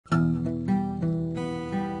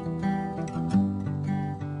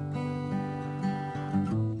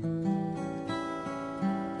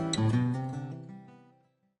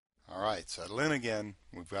settle in again.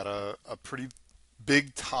 We've got a pretty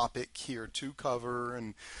big topic here to cover,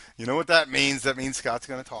 and you know what that means? That means Scott's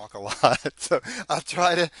going to talk a lot. So I'll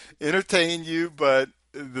try to entertain you, but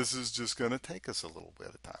this is just going to take us a little bit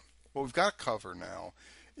of time. What we've got to cover now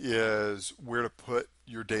is where to put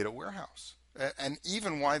your data warehouse, and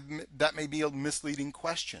even why that may be a misleading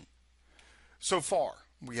question. So far,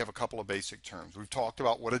 we have a couple of basic terms. We've talked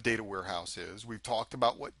about what a data warehouse is. We've talked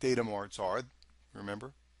about what data marts are.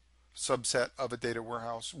 Remember? Subset of a data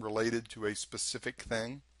warehouse related to a specific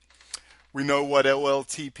thing. We know what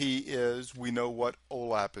OLTP is. We know what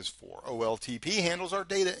OLAP is for. OLTP handles our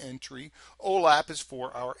data entry. OLAP is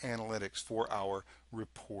for our analytics, for our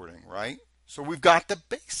reporting, right? So we've got the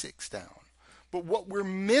basics down. But what we're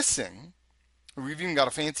missing, we've even got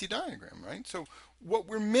a fancy diagram, right? So what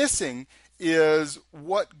we're missing is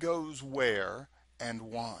what goes where and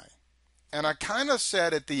why. And I kind of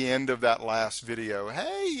said at the end of that last video,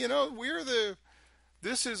 hey, you know,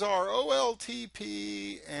 this is our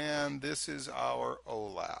OLTP and this is our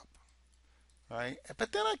OLAP, right?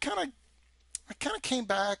 But then I kind of came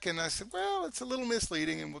back and I said, well, it's a little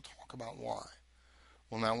misleading and we'll talk about why.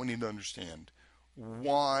 Well, now we need to understand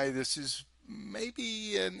why this is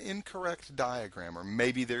maybe an incorrect diagram, or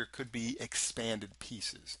maybe there could be expanded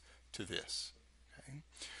pieces to this. Okay?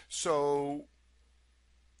 So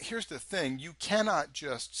here's the thing, you cannot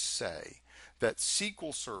just say that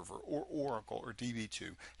SQL Server or Oracle or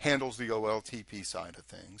DB2 handles the OLTP side of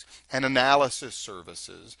things and Analysis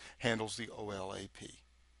Services handles the OLAP.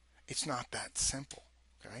 It's not that simple,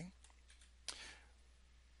 okay?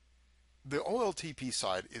 The OLTP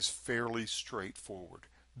side is fairly straightforward.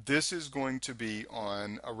 This is going to be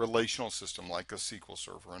on a relational system like a SQL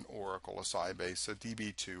Server, an Oracle, a Sybase, a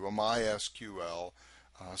DB2, a MySQL,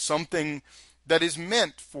 something that is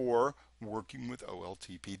meant for working with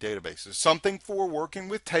OLTP databases, something for working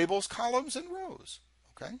with tables, columns, and rows.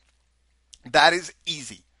 Okay, that is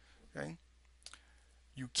easy. Okay,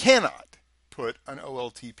 you cannot put an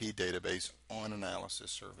OLTP database on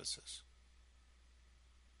Analysis Services.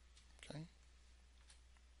 Okay,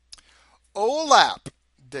 OLAP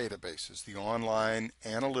databases, the online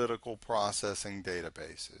analytical processing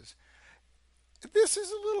databases. This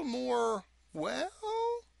is a little more, well,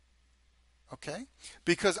 okay,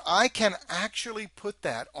 because I can actually put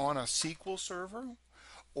that on a SQL server,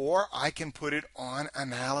 or I can put it on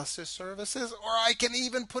Analysis Services, or I can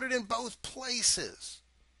even put it in both places.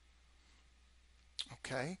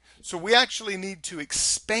 Okay, so we actually need to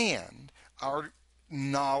expand our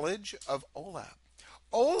knowledge of OLAP.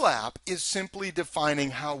 OLAP is simply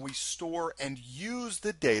defining how we store and use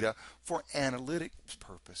the data for analytics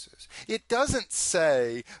purposes. It doesn't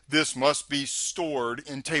say this must be stored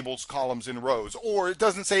in tables, columns, and rows, or it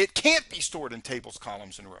doesn't say it can't be stored in tables,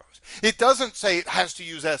 columns, and rows. It doesn't say it has to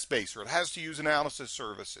use Essbase or it has to use Analysis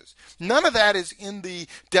Services. None of that is in the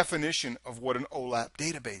definition of what an OLAP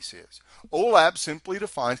database is. OLAP simply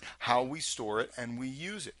defines how we store it and we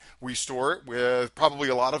use it. We store it with probably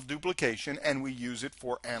a lot of duplication and we use it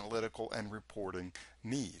for analytical and reporting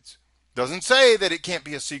needs. Doesn't say that it can't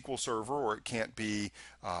be a SQL server or it can't be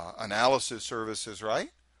Analysis Services, right?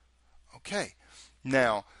 Okay.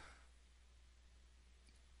 Now,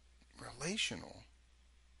 relational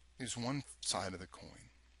is one side of the coin.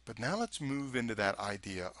 But now let's move into that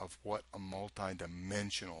idea of what a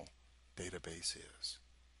multidimensional database is.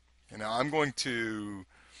 And now I'm going to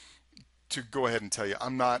go ahead and tell you,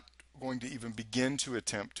 I'm not going to even begin to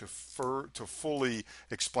attempt to fully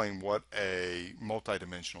explain what a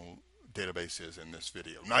multidimensional database is in this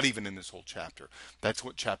video, not even in this whole chapter. That's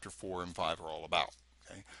what chapter 4 and 5 are all about.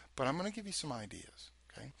 Okay? But I'm going to give you some ideas.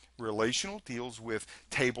 Okay? Relational deals with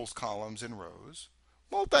tables, columns, and rows.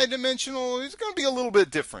 Multidimensional is going to be a little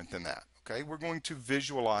bit different than that. Okay? We're going to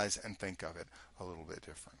visualize and think of it a little bit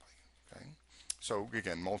differently. Okay? So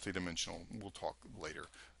again, multidimensional, we'll talk later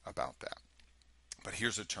about that. But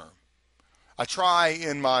here's a term. I try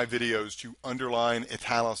in my videos to underline,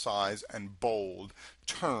 italicize, and bold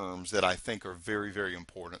terms that I think are very, very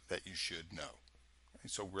important that you should know. Okay,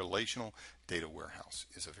 so relational data warehouse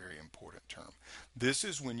is a very important term. This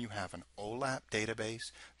is when you have an OLAP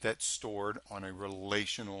database that's stored on a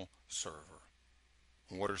relational server.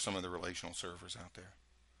 What are some of the relational servers out there?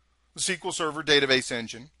 The SQL Server Database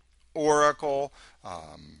Engine, Oracle,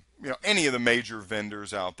 any of the major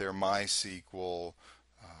vendors out there, MySQL,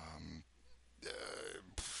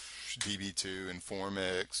 DB2,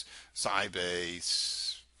 Informix,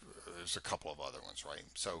 Sybase, there's a couple of other ones, right?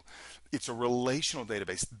 So it's a relational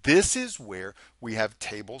database. This is where we have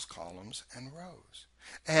tables, columns, and rows.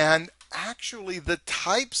 And actually, the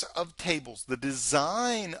types of tables, the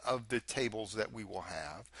design of the tables that we will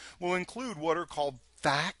have, will include what are called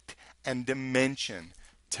fact and dimension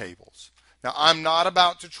tables. Now, I'm not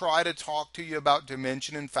about to try to talk to you about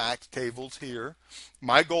dimension and fact tables here.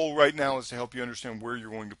 My goal right now is to help you understand where you're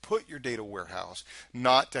going to put your data warehouse,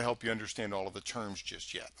 not to help you understand all of the terms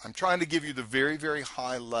just yet. I'm trying to give you the very, very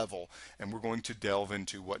high level, and we're going to delve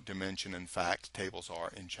into what dimension and fact tables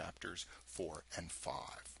are in chapters 4 and 5.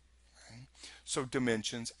 Okay? So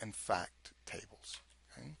dimensions and fact tables.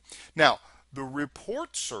 Okay? Now, the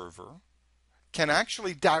report server can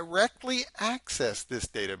actually directly access this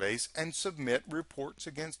database and submit reports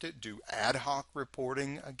against it, do ad hoc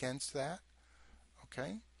reporting against that.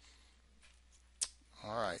 Okay?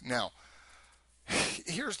 All right. Now,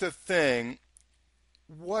 here's the thing.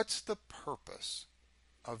 What's the purpose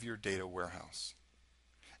of your data warehouse?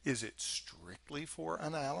 Is it strictly for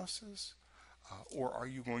analysis? Or are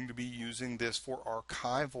you going to be using this for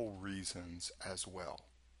archival reasons as well?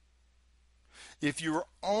 If your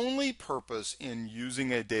only purpose in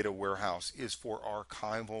using a data warehouse is for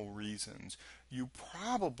archival reasons, you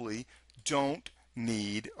probably don't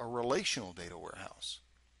need a relational data warehouse.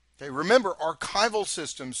 Okay, remember, archival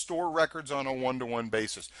systems store records on a one-to-one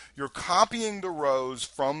basis. You're copying the rows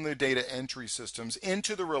from the data entry systems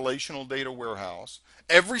into the relational data warehouse,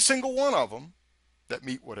 every single one of them that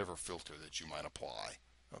meet whatever filter that you might apply.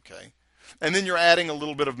 Okay? And then you're adding a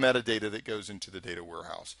little bit of metadata that goes into the data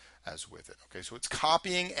warehouse as with it. Okay, so it's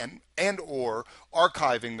copying and or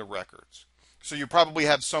archiving the records. So you probably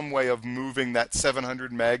have some way of moving that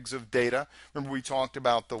 700 megs of data. Remember we talked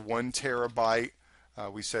about the 1 terabyte.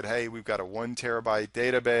 We said, hey, we've got a 1 terabyte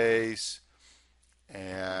database,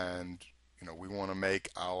 and we want to make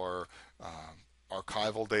our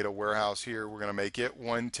archival data warehouse here. We're going to make it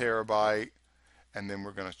 1 terabyte. And then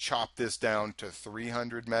we're going to chop this down to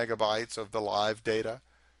 300 megabytes of the live data.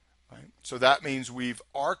 Right? So that means we've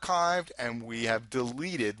archived and we have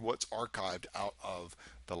deleted what's archived out of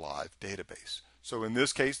the live database. So in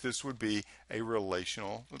this case, this would be a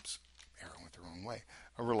relational, arrow went the wrong way,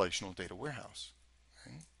 a relational data warehouse.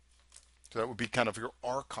 Okay? So that would be kind of your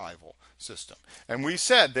archival system. And we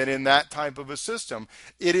said that in that type of a system,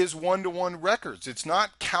 it is one-to-one records. It's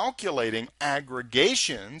not calculating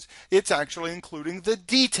aggregations. It's actually including the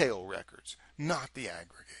detail records, not the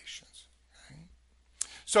aggregations. Okay?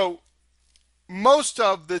 So most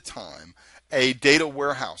of the time, a data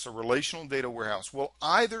warehouse, a relational data warehouse, will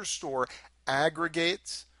either store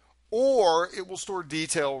aggregates or it will store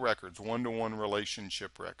detail records, one-to-one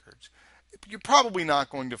relationship records. You're probably not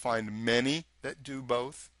going to find many that do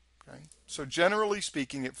both. Okay? So generally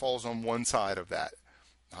speaking, it falls on one side of that.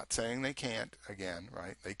 Not saying they can't, again,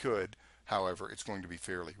 right? They could. However, it's going to be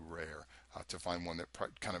fairly rare to find one that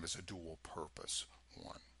kind of is a dual purpose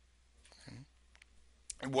one. Okay?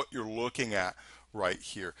 And what you're looking at right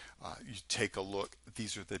here, you take a look.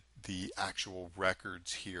 These are the actual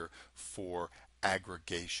records here for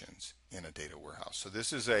aggregations in a data warehouse. So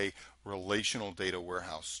this is a relational data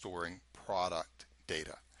warehouse storing product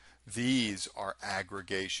data. These are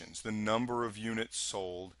aggregations, the number of units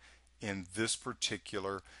sold in this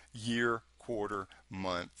particular year, quarter,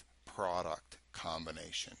 month product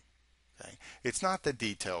combination. Okay? It's not the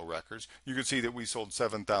detail records. You can see that we sold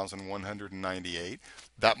 7,198.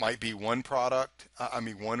 That might be one product,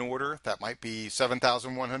 one order. That might be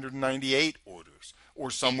 7,198 orders,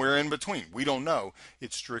 or somewhere in between. We don't know.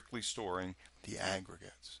 It's strictly storing the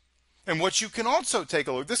aggregates. And what you can also take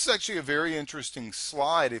a look, this is actually a very interesting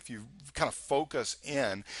slide if you kind of focus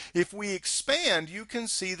in. If we expand, you can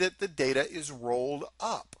see that the data is rolled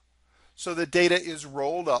up. So the data is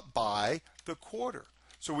rolled up by the quarter.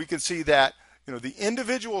 So we can see that the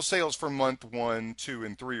individual sales for month 1, 2,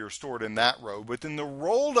 and 3 are stored in that row, but then the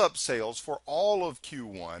rolled up sales for all of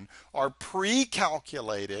Q1 are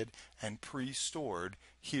pre-calculated and pre-stored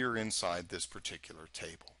here inside this particular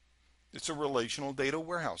table. It's a relational data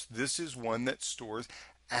warehouse. This is one that stores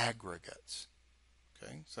aggregates.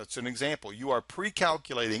 Okay, so that's an example. You are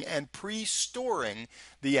pre-calculating and pre-storing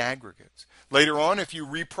the aggregates. Later on, if you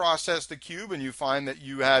reprocess the cube and you find that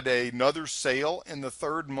you had another sale in the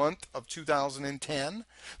 3rd month of 2010,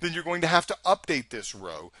 then you're going to have to update this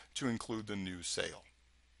row to include the new sale.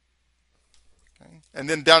 Okay. And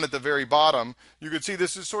then down at the very bottom, you can see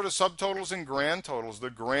this is sort of subtotals and grand totals. The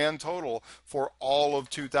grand total for all of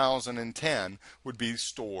 2010 would be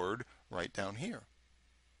stored right down here.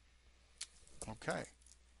 Okay.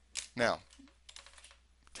 Now,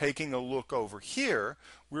 taking a look over here,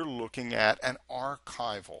 we're looking at an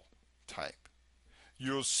archival type.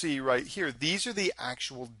 You'll see right here, these are the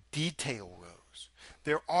actual detail rows.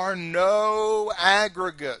 There are no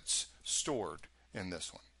aggregates stored in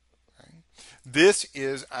this one. Okay? This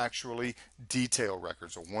is actually detail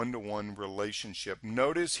records, a one-to-one relationship.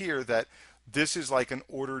 Notice here that this is like an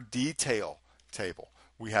order detail table.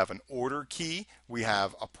 We have an order key, we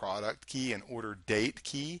have a product key, an order date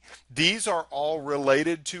key. These are all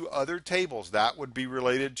related to other tables. That would be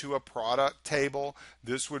related to a product table.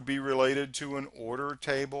 This would be related to an order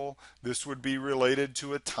table. This would be related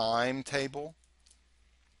to a time table.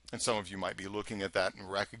 And some of you might be looking at that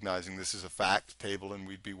and recognizing this is a fact table, and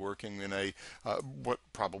we'd be working in a what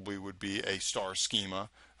probably would be a star schema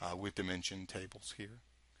with dimension tables here.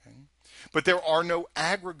 Okay? But there are no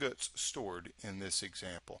aggregates stored in this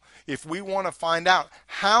example. If we want to find out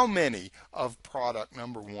how many of product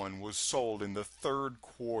number 1 was sold in the third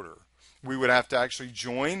quarter, we would have to actually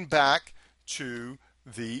join back to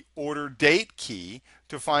the order date key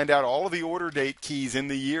to find out all of the order date keys in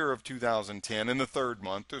the year of 2010 in the third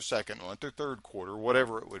month or second month or third quarter,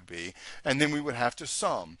 whatever it would be. And then we would have to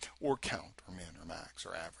sum or count or min or max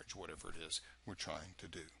or average, whatever it is we're trying to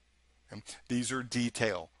do. And these are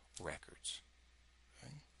detail records.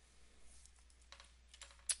 Okay.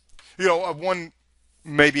 You know, one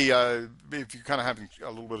maybe if you're kind of having a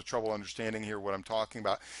little bit of trouble understanding here what I'm talking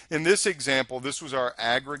about. In this example, this was our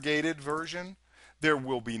aggregated version. There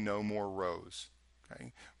will be no more rows.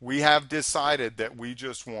 Okay. We have decided that we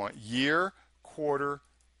just want year, quarter,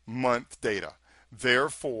 month data.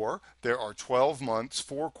 Therefore, there are 12 months,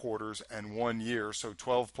 4 quarters, and 1 year, so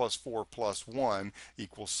 12 plus 4 plus 1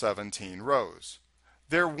 equals 17 rows.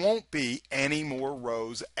 There won't be any more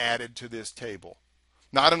rows added to this table.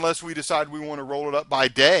 Not unless we decide we want to roll it up by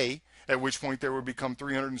day, at which point there would become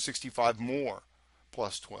 365 more,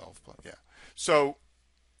 plus 12. Yeah. So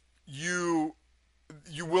you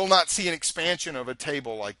will not see an expansion of a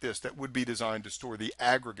table like this that would be designed to store the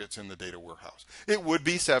aggregates in the data warehouse. It would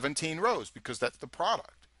be 17 rows because that's the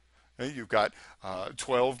product. Okay, you've got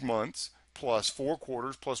 12 months plus 4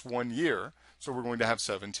 quarters plus 1 year, so we're going to have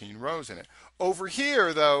 17 rows in it. Over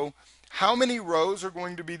here, though, how many rows are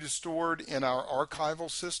going to be stored in our archival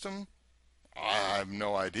system? I have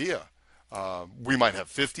no idea. We might have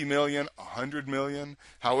 50 million, 100 million,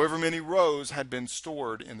 however many rows had been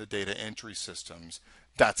stored in the data entry systems.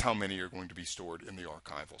 That's how many are going to be stored in the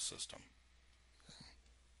archival system.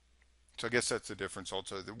 So I guess that's the difference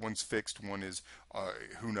also. One's fixed, one is,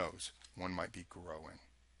 who knows, one might be growing.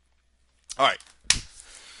 All right,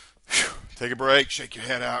 take a break, shake your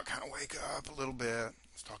head out, kind of wake up a little bit.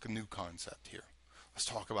 Let's talk a new concept here. Let's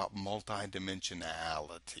talk about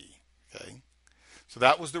multidimensionality, okay? So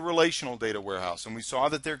that was the relational data warehouse, and we saw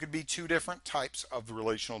that there could be 2 different types of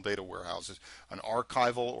relational data warehouses, an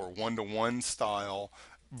archival or one-to-one style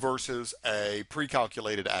versus a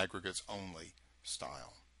pre-calculated aggregates only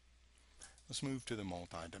style. Let's move to the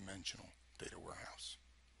multidimensional data warehouse.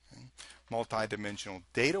 Okay. Multidimensional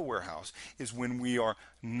data warehouse is when we are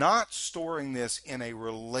not storing this in a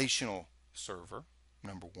relational server,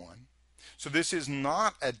 number 1. So this is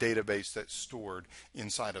not a database that's stored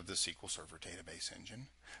inside of the SQL Server database engine.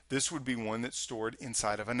 This would be one that's stored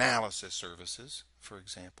inside of analysis services, for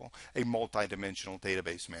example, a multidimensional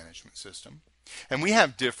database management system. And we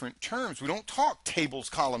have different terms. We don't talk tables,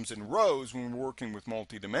 columns, and rows when we're working with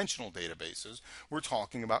multidimensional databases. We're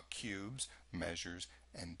talking about cubes, measures,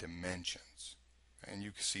 and dimensions. And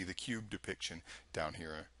you can see the cube depiction down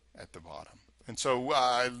here at the bottom. And so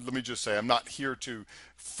let me just say, I'm not here to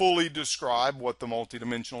fully describe what the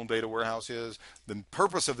multidimensional data warehouse is. The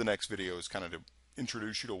purpose of the next video is kind of to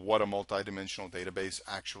introduce you to what a multidimensional database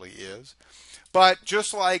actually is. But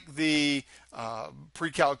just like the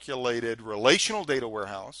pre-calculated relational data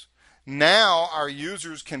warehouse, now our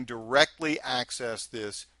users can directly access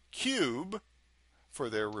this cube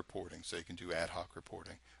for their reporting. So they can do ad hoc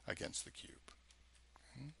reporting against the cube.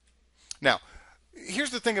 Okay. Now,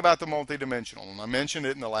 here's the thing about the multidimensional, and I mentioned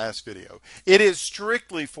it in the last video. It is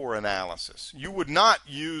strictly for analysis. You would not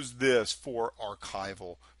use this for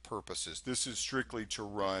archival purposes. This is strictly to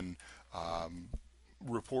run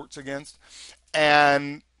reports against.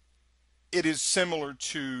 And it is similar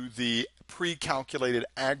to the pre-calculated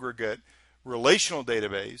aggregate relational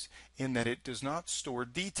database in that it does not store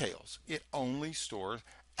details. It only stores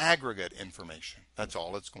aggregate information. That's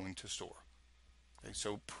all it's going to store. Okay,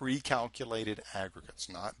 so pre-calculated aggregates,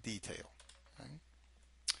 not detail. Okay.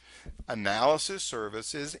 Analysis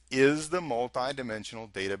services is the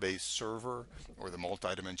multidimensional database server or the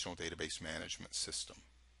multidimensional database management system.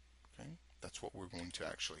 Okay. That's what we're going to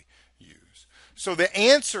actually use. So the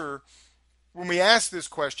answer, when we ask this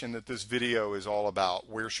question that this video is all about,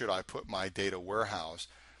 where should I put my data warehouse?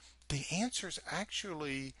 The answer is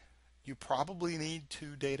actually you probably need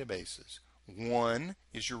two databases. One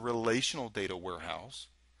is your relational data warehouse.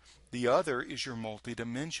 The other is your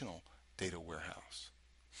multidimensional data warehouse.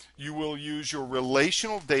 You will use your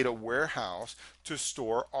relational data warehouse to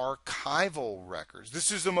store archival records.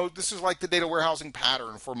 This is like the data warehousing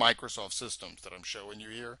pattern for Microsoft systems that I'm showing you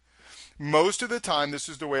here. Most of the time, this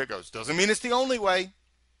is the way it goes. Doesn't mean it's the only way.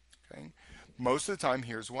 Okay? Most of the time,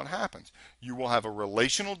 here's what happens. You will have a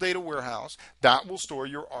relational data warehouse that will store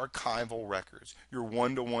your archival records, your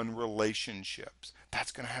one-to-one relationships.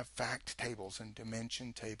 That's going to have fact tables and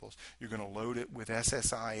dimension tables. You're going to load it with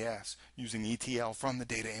SSIS using ETL from the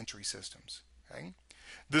data entry systems. Okay?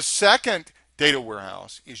 The second data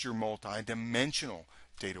warehouse is your multidimensional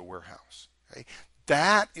data warehouse. Okay?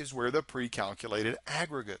 That is where the pre-calculated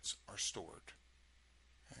aggregates are stored.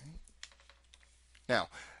 Okay? Now,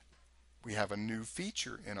 we have a new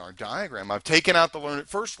feature in our diagram. I've taken out the Learn It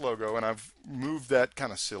First logo and I've moved that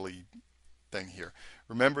kind of silly thing here.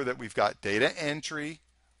 Remember that we've got data entry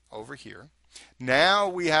over here. Now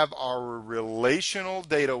we have our relational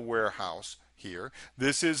data warehouse here.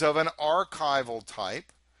 This is of an archival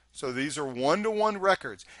type. So these are one-to-one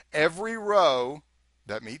records. Every row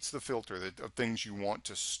that meets the filter of things you want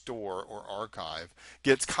to store or archive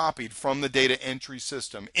gets copied from the data entry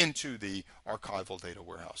system into the archival data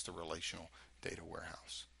warehouse, the relational data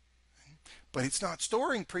warehouse. But it's not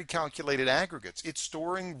storing pre-calculated aggregates. It's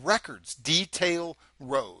storing records, detail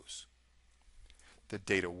rows. The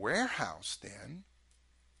data warehouse then,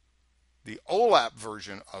 the OLAP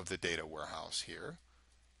version of the data warehouse here,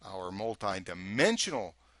 our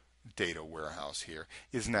multidimensional data warehouse here,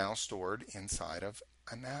 is now stored inside of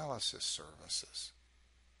analysis services.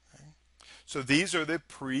 Okay? So these are the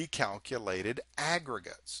pre-calculated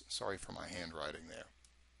aggregates. Sorry for my handwriting there.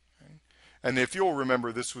 Okay? And if you'll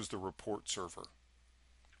remember, this was the report server.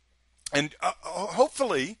 And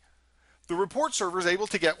hopefully, the report server is able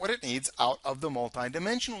to get what it needs out of the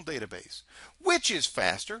multidimensional database. Which is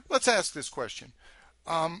faster? Let's ask this question.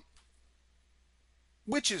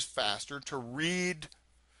 Which is faster, to read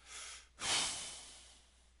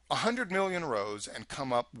 100 million rows and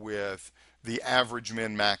come up with the average,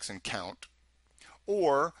 min, max, and count,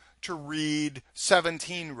 or to read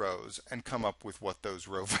 17 rows and come up with what those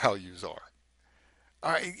row values are?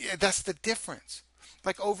 All right, that's the difference.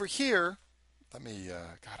 Like over here, let me,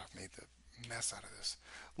 God, I've made the mess out of this.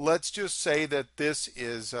 Let's just say that this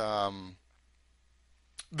is the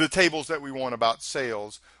tables that we want about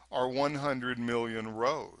sales are 100 million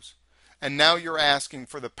rows. And now you're asking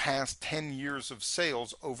for the past 10 years of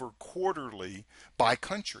sales over quarterly by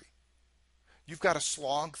country. You've got to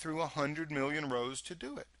slog through 100 million rows to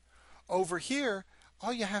do it. Over here,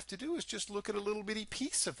 all you have to do is just look at a little bitty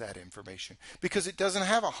piece of that information, because it doesn't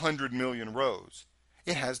have 100 million rows.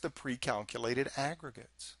 It has the pre-calculated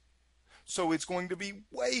aggregates. So it's going to be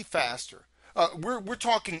way faster. We're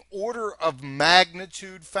talking order of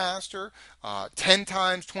magnitude faster, 10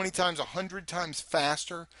 times, 20 times, 100 times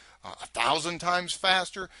faster, 1,000 times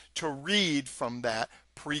faster to read from that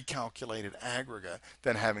pre-calculated aggregate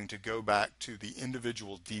than having to go back to the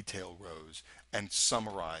individual detail rows and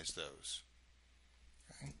summarize those.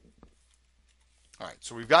 Okay. All right,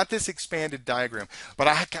 so we've got this expanded diagram, but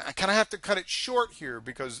I kind of have to cut it short here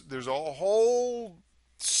because there's a whole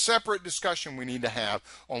separate discussion we need to have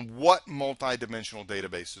on what multidimensional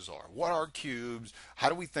databases are. What are cubes? How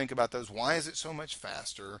do we think about those? Why is it so much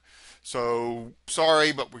faster? So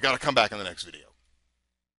sorry, but we got to come back in the next video.